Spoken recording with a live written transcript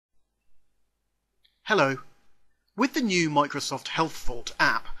Hello. With the new Microsoft HealthVault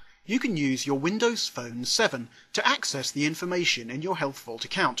app, you can use your Windows Phone 7 to access the information in your HealthVault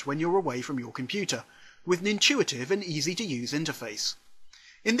account when you're away from your computer, with an intuitive and easy-to-use interface.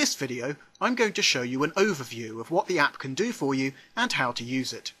 In this video, I'm going to show you an overview of what the app can do for you and how to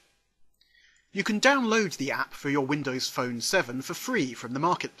use it. You can download the app for your Windows Phone 7 for free from the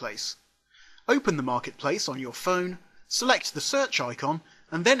Marketplace. Open the Marketplace on your phone, select the search icon,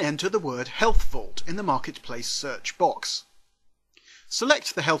 and then enter the word HealthVault in the Marketplace search box.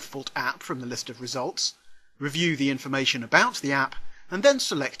 Select the HealthVault app from the list of results, review the information about the app, and then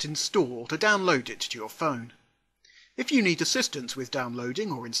select Install to download it to your phone. If you need assistance with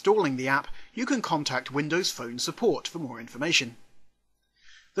downloading or installing the app, you can contact Windows Phone support for more information.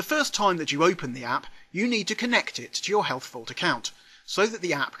 The first time that you open the app, you need to connect it to your HealthVault account, so that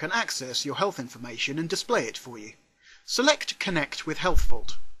the app can access your health information and display it for you. Select Connect with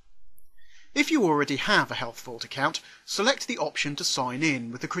HealthVault. If you already have a HealthVault account, select the option to sign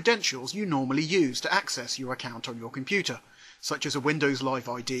in with the credentials you normally use to access your account on your computer, such as a Windows Live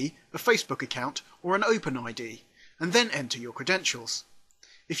ID, a Facebook account, or an Open ID, and then enter your credentials.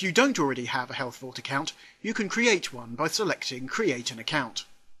 If you don't already have a HealthVault account, you can create one by selecting Create an Account.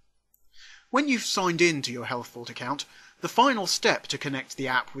 When you've signed in to your HealthVault account, the final step to connect the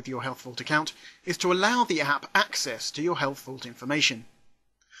app with your HealthVault account is to allow the app access to your HealthVault information.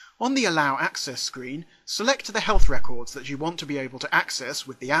 On the Allow Access screen, select the health records that you want to be able to access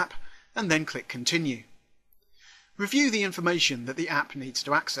with the app, and then click Continue. Review the information that the app needs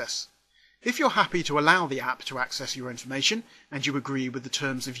to access. If you're happy to allow the app to access your information, and you agree with the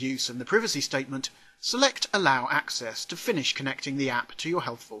terms of use and the privacy statement, select Allow Access to finish connecting the app to your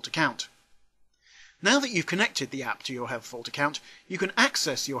HealthVault account. Now that you've connected the app to your HealthVault account, you can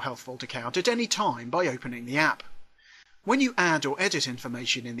access your HealthVault account at any time by opening the app. When you add or edit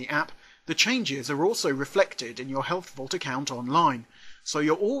information in the app, the changes are also reflected in your HealthVault account online, so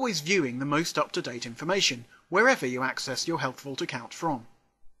you're always viewing the most up-to-date information wherever you access your HealthVault account from.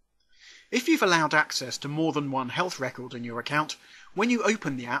 If you've allowed access to more than one health record in your account, when you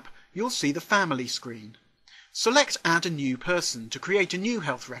open the app, you'll see the Family screen. Select Add a New Person to create a new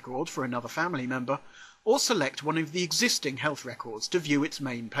health record for another family member, or select one of the existing health records to view its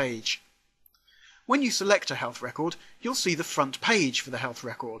main page. When you select a health record, you'll see the front page for the health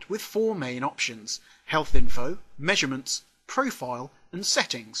record with four main options: Health Info, Measurements, Profile, and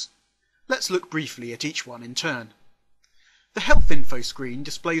Settings. Let's look briefly at each one in turn. The Health Info screen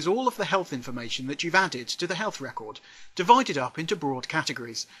displays all of the health information that you've added to the health record, divided up into broad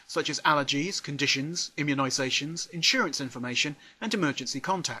categories, such as allergies, conditions, immunisations, insurance information, and emergency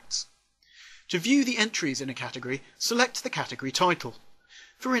contacts. To view the entries in a category, select the category title.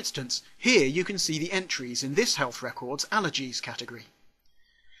 For instance, here you can see the entries in this health record's allergies category.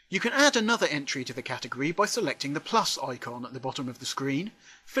 You can add another entry to the category by selecting the plus icon at the bottom of the screen,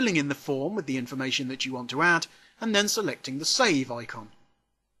 filling in the form with the information that you want to add, and then selecting the Save icon.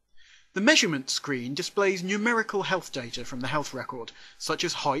 The Measurement screen displays numerical health data from the health record, such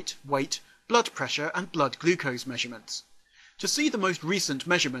as height, weight, blood pressure, and blood glucose measurements. To see the most recent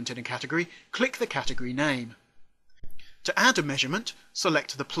measurement in a category, click the category name. To add a measurement,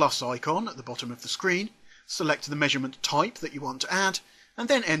 select the plus icon at the bottom of the screen, select the measurement type that you want to add, and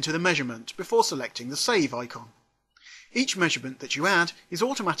then enter the measurement before selecting the Save icon. Each measurement that you add is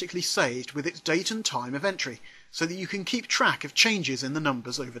automatically saved with its date and time of entry, so that you can keep track of changes in the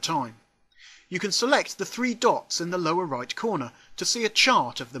numbers over time. You can select the three dots in the lower right corner to see a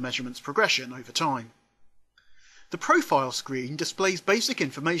chart of the measurement's progression over time. The Profile screen displays basic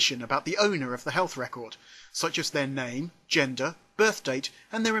information about the owner of the health record, such as their name, gender, birth date,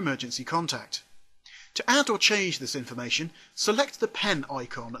 and their emergency contact. To add or change this information, select the pen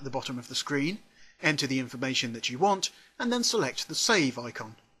icon at the bottom of the screen, enter the information that you want, and then select the Save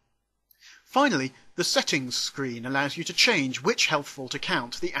icon. Finally, the Settings screen allows you to change which HealthVault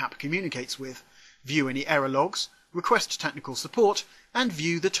account the app communicates with, view any error logs, request technical support, and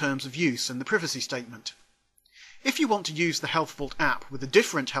view the terms of use and the privacy statement. If you want to use the HealthVault app with a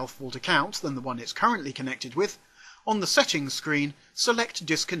different HealthVault account than the one it's currently connected with, on the Settings screen, select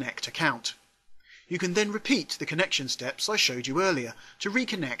Disconnect Account. You can then repeat the connection steps I showed you earlier to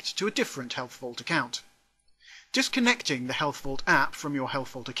reconnect to a different HealthVault account. Disconnecting the HealthVault app from your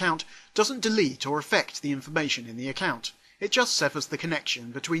HealthVault account doesn't delete or affect the information in the account. It just severs the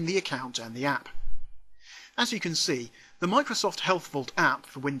connection between the account and the app. As you can see, the Microsoft HealthVault app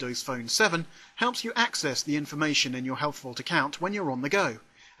for Windows Phone 7 helps you access the information in your HealthVault account when you're on the go,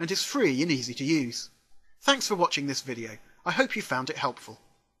 and is free and easy to use. Thanks for watching this video. I hope you found it helpful.